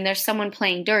situation and there's someone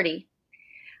playing dirty,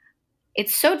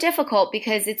 it's so difficult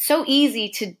because it's so easy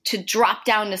to drop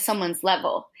down to someone's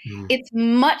level. Mm. It's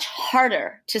much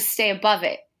harder to stay above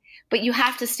it, but you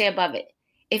have to stay above it.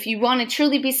 If you want to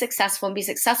truly be successful and be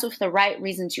successful for the right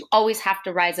reasons, you always have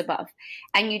to rise above.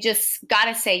 And you just got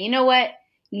to say, you know what?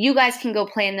 You guys can go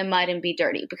play in the mud and be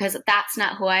dirty, because that's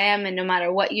not who I am. And no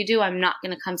matter what you do, I'm not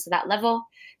going to come to that level.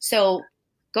 So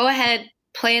go ahead,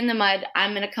 play in the mud.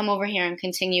 I'm going to come over here and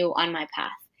continue on my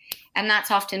path. And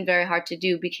that's often very hard to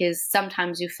do because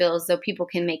sometimes you feel as though people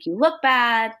can make you look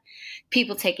bad.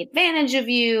 People take advantage of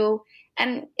you.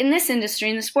 And in this industry,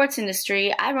 in the sports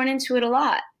industry, I run into it a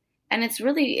lot. And it's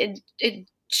really, it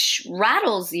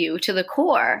rattles you to the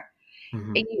core.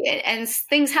 Mm-hmm. And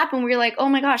things happen where you're like, oh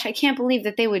my gosh, I can't believe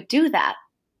that they would do that.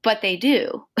 But they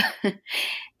do.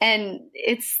 And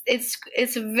it's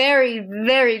a very,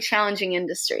 very challenging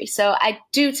industry. So I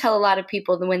do tell a lot of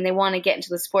people that when they want to get into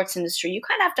the sports industry, you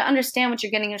kind of have to understand what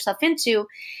you're getting yourself into,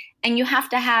 and you have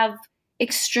to have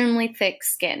extremely thick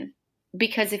skin,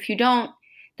 because if you don't,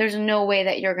 there's no way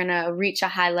that you're going to reach a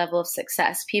high level of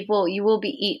success. You will be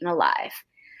eaten alive.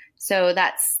 So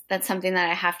that's something that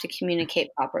I have to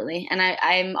communicate properly. And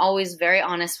I'm always very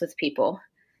honest with people.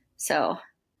 So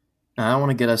I don't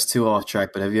want to get us too off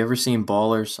track, but have you ever seen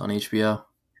Ballers on HBO?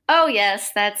 Oh,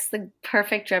 yes. That's the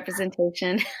perfect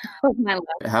representation of my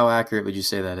life. How accurate would you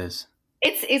say that is?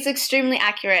 It's extremely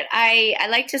accurate. I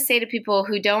like to say to people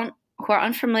who are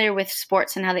unfamiliar with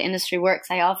sports and how the industry works,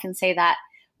 I often say that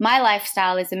my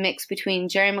lifestyle is a mix between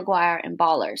Jerry Maguire and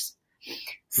Ballers.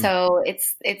 So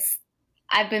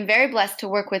I've been very blessed to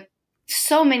work with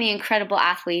so many incredible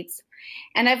athletes.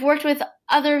 And I've worked with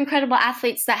other incredible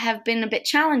athletes that have been a bit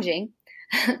challenging,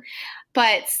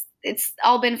 but it's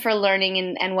all been for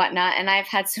learning and whatnot. And I've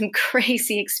had some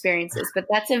crazy experiences, but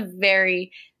that's a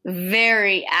very,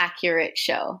 very accurate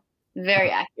show. Very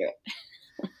accurate.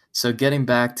 So getting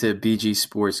back to BG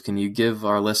Sports, can you give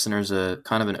our listeners a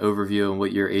kind of an overview of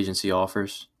what your agency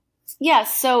offers?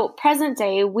 Yes. So present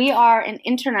day, we are an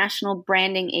international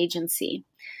branding agency.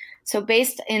 So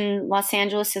based in Los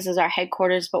Angeles, this is our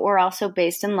headquarters, but we're also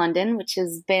based in London, which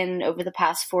has been over the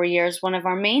past 4 years one of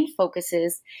our main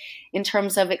focuses in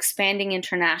terms of expanding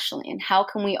internationally, and how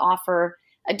can we offer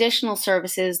additional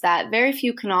services that very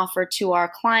few can offer to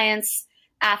our clients,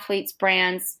 athletes,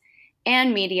 brands,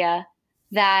 and media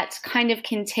that kind of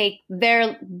can take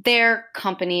their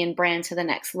company and brand to the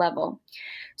next level.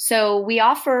 So we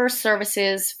offer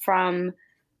services from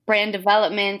brand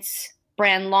development,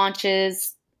 brand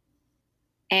launches,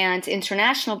 and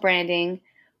international branding,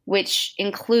 which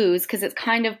includes, because it's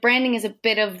kind of, branding is a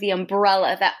bit of the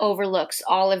umbrella that overlooks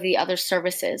all of the other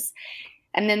services.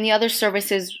 And then the other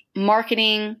services,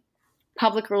 marketing,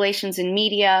 public relations and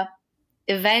media,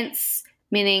 events,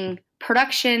 meaning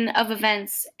production of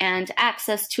events and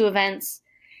access to events,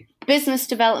 business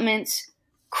development,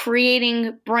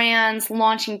 creating brands,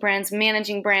 launching brands,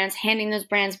 managing brands, handing those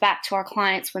brands back to our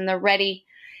clients when they're ready,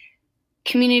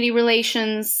 community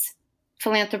relations,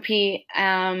 philanthropy,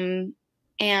 and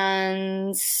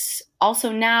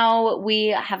also now we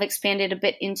have expanded a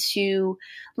bit into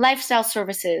lifestyle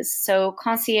services, so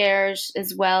concierge,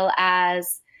 as well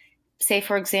as, say,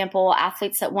 for example,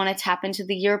 athletes that want to tap into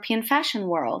the European fashion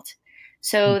world.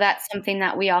 So that's something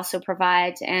that we also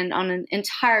provide. And on an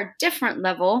entire different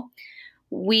level,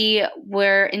 we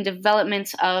were in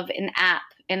development of an app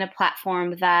and a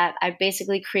platform that I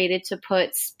basically created to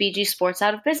put BG Sports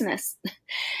out of business.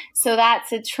 So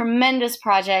that's a tremendous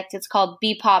project. It's called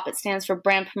BPOP. It stands for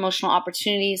Brand Promotional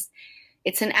Opportunities.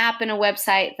 It's an app and a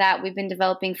website that we've been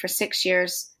developing for 6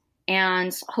 years,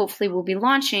 and hopefully we'll be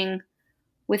launching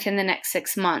within the next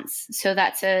 6 months. So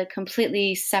that's a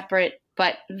completely separate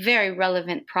but very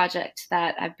relevant project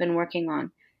that I've been working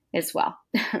on as well.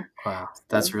 Wow,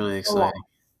 that's really exciting.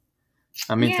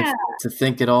 I mean, yeah. to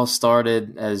think it all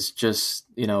started as just,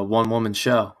 one woman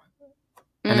show.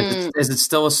 And is it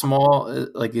still a small,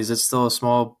 is it still a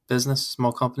small business,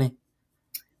 small company?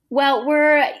 Well,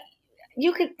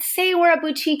 you could say we're a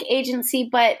boutique agency,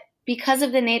 but because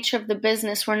of the nature of the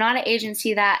business, we're not an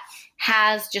agency that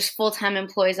has just full-time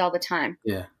employees all the time.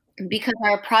 Yeah. Because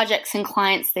our projects and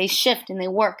clients, they shift and they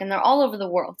work and they're all over the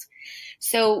world.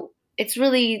 So it's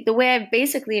really the way I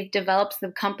basically have developed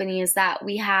the company is that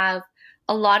we have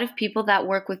a lot of people that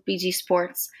work with BG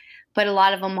Sports, but a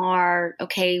lot of them are,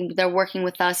 okay, they're working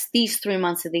with us these 3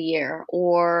 months of the year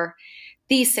or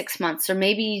these 6 months or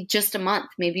maybe just a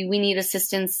month. Maybe we need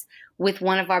assistance with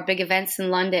one of our big events in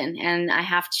London and I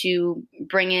have to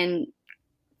bring in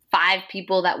 5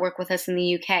 people that work with us in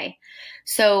the UK.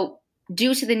 So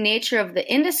due to the nature of the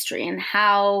industry and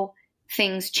how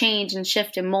things change and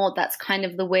shift and mold, that's kind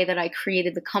of the way that I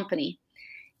created the company.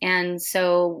 And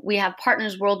so we have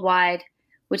partners worldwide,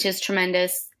 which is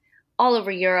tremendous, all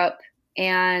over Europe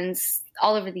and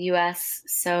all over the US.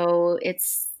 So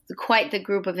it's quite the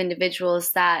group of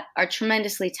individuals that are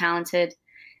tremendously talented.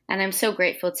 And I'm so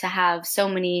grateful to have so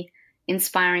many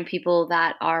inspiring people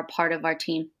that are part of our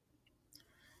team.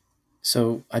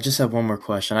 So I just have one more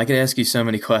question. I could ask you so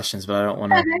many questions, but I don't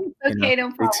want to take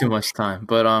too much time.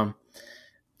 But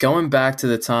going back to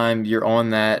the time you're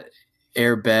on that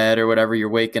air bed or whatever, you're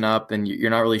waking up and you're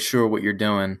not really sure what you're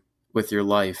doing with your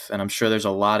life. And I'm sure there's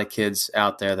a lot of kids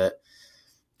out there that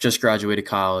just graduated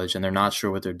college and they're not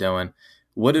sure what they're doing.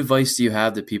 What advice do you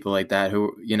have to people like that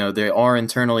who, they are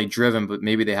internally driven, but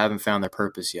maybe they haven't found their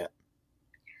purpose yet?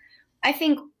 I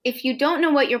think if you don't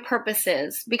know what your purpose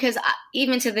is, because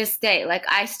even to this day, like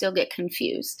I still get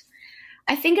confused.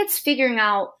 I think it's figuring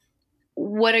out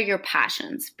what are your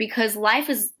passions, because life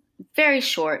is very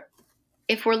short.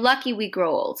 If we're lucky, we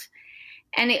grow old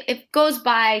and it goes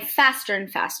by faster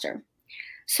and faster.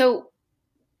 So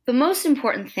the most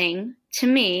important thing to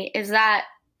me is that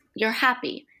you're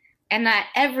happy and that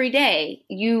every day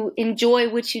you enjoy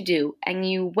what you do and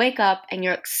you wake up and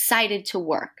you're excited to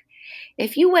work.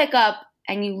 If you wake up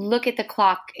and you look at the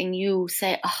clock and you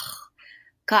say, oh,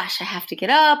 gosh, I have to get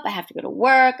up, I have to go to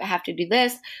work, I have to do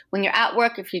this. When you're at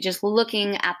work, if you're just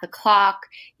looking at the clock,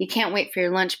 you can't wait for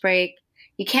your lunch break,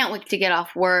 you can't wait to get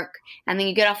off work, and then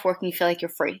you get off work and you feel like you're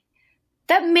free.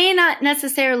 That may not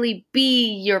necessarily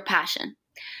be your passion.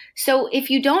 So if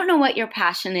you don't know what your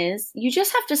passion is, you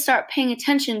just have to start paying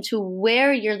attention to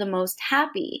where you're the most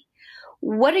happy.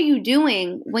 What are you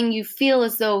doing when you feel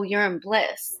as though you're in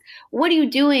bliss? What are you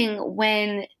doing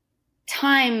when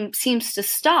time seems to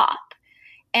stop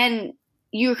and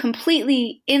you're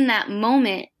completely in that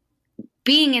moment,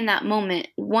 being in that moment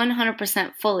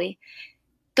 100% fully?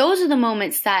 Those are the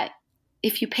moments that,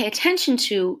 if you pay attention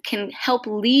to, can help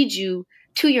lead you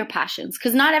to your passions.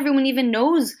 Because not everyone even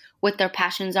knows what their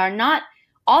passions are. Not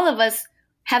all of us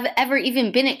have ever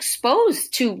even been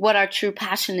exposed to what our true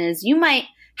passion is. You might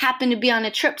happen to be on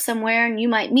a trip somewhere and you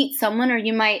might meet someone, or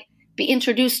you might be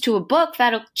introduced to a book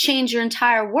that'll change your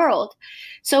entire world.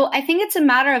 So I think it's a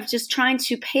matter of just trying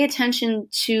to pay attention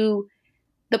to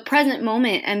the present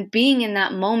moment and being in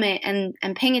that moment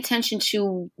and paying attention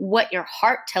to what your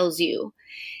heart tells you.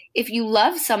 If you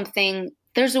love something,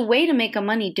 there's a way to make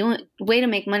money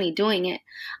doing it.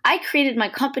 I created my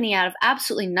company out of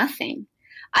absolutely nothing.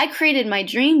 I created my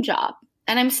dream job,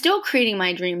 and I'm still creating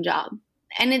my dream job.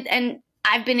 And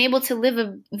I've been able to live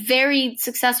a very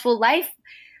successful life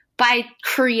by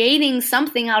creating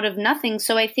something out of nothing.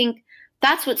 So I think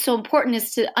that's what's so important,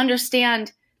 is to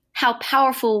understand how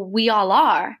powerful we all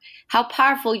are, how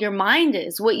powerful your mind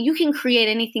is. What you can create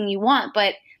anything you want,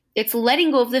 but it's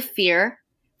letting go of the fear,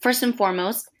 first and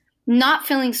foremost, not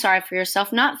feeling sorry for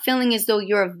yourself, not feeling as though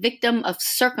you're a victim of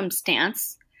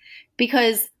circumstance,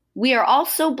 because we are all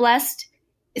so blessed,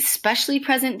 especially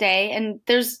present day. And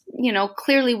there's,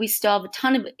 clearly we still have a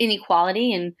ton of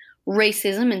inequality and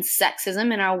racism and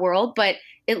sexism in our world, but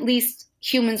at least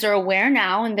humans are aware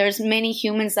now, and there's many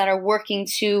humans that are working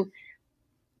to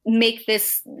make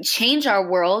this change our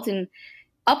world and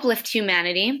uplift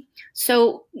humanity.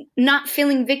 So not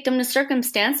feeling victim to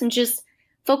circumstance and just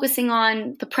focusing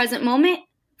on the present moment,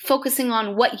 focusing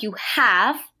on what you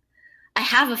have. I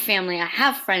have a family, I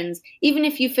have friends. Even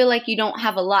if you feel like you don't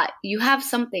have a lot, you have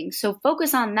something. So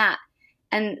focus on that.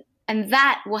 And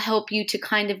that will help you to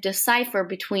kind of decipher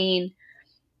between,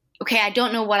 okay, I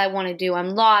don't know what I want to do. I'm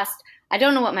lost. I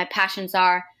don't know what my passions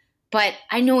are, but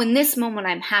I know in this moment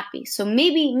I'm happy. So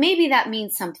maybe that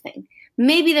means something.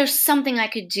 Maybe there's something I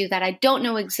could do that I don't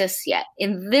know exists yet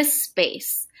in this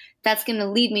space that's going to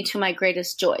lead me to my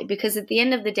greatest joy. Because at the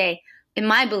end of the day, in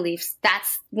my beliefs,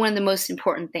 that's one of the most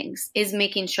important things, is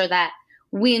making sure that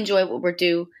we enjoy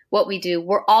what we do.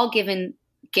 We're all given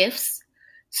gifts.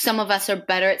 Some of us are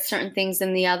better at certain things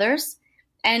than the others.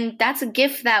 And that's a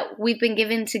gift that we've been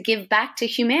given to give back to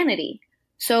humanity.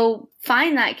 So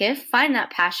find that gift, find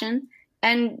that passion,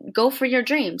 and go for your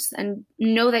dreams and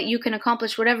know that you can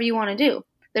accomplish whatever you want to do.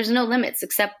 There's no limits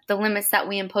except the limits that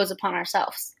we impose upon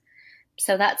ourselves.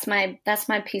 So that's my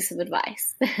piece of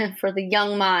advice for the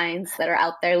young minds that are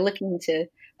out there looking to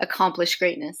accomplish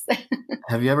greatness.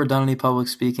 Have you ever done any public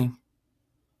speaking?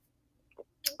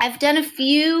 I've done a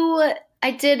few.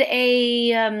 I did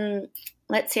I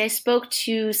spoke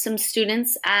to some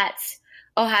students at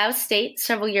Ohio State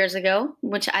several years ago,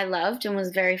 which I loved and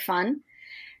was very fun.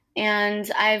 And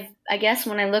I guess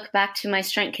when I look back to my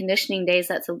strength conditioning days,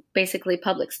 that's basically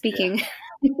public speaking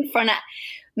in front of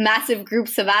massive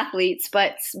groups of athletes.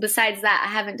 But besides that, I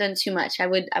haven't done too much. I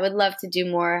would love to do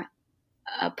more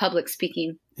public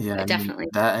speaking. Yeah, definitely.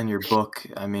 That and your book.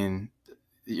 I mean,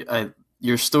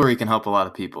 your story can help a lot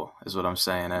of people, is what I'm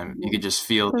saying. And you could just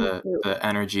feel the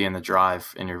energy and the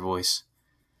drive in your voice.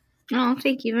 Oh,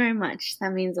 thank you very much.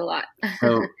 That means a lot.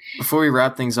 So before we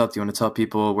wrap things up, do you want to tell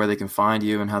people where they can find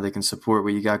you and how they can support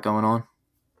what you got going on?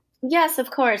 Yes,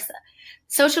 of course.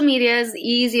 Social media is the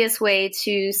easiest way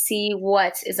to see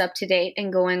what is up to date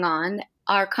and going on.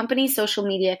 Our company social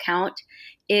media account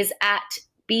is at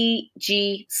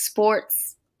BG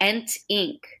Sports Ent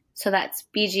Inc. So that's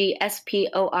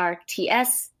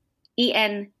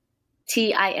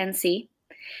BGSportsEntinc.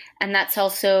 And that's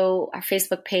also our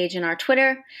Facebook page and our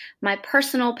Twitter. My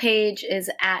personal page is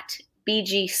at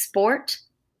BG Sport,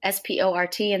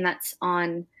 Sport, and that's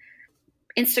on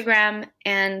Instagram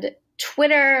and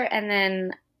Twitter. And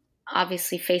then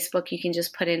obviously Facebook, you can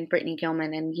just put in Brittany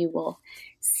Gilman and you will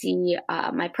see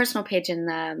my personal page in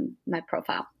my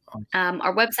profile.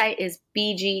 Our website is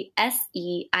bgseinc.com.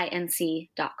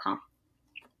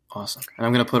 Awesome. And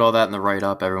I'm going to put all that in the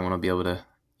write-up. Everyone will be able to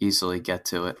easily get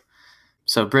to it.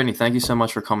 So, Brittany, thank you so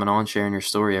much for coming on, sharing your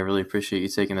story. I really appreciate you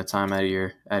taking the time out of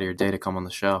your day to come on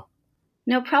the show.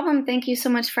 No problem. Thank you so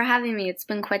much for having me. It's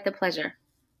been quite the pleasure.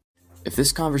 If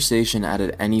this conversation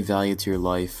added any value to your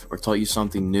life or taught you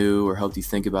something new or helped you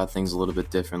think about things a little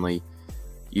bit differently,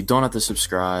 you don't have to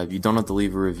subscribe. You don't have to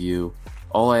leave a review.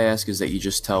 All I ask is that you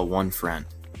just tell one friend.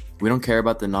 We don't care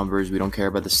about the numbers. We don't care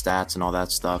about the stats and all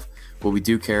that stuff. What we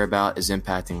do care about is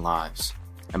impacting lives.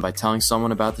 And by telling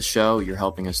someone about the show, you're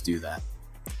helping us do that.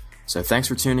 So thanks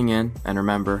for tuning in, and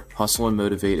remember, Hustle and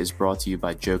Motivate is brought to you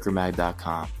by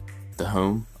JokerMag.com, the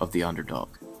home of the underdog.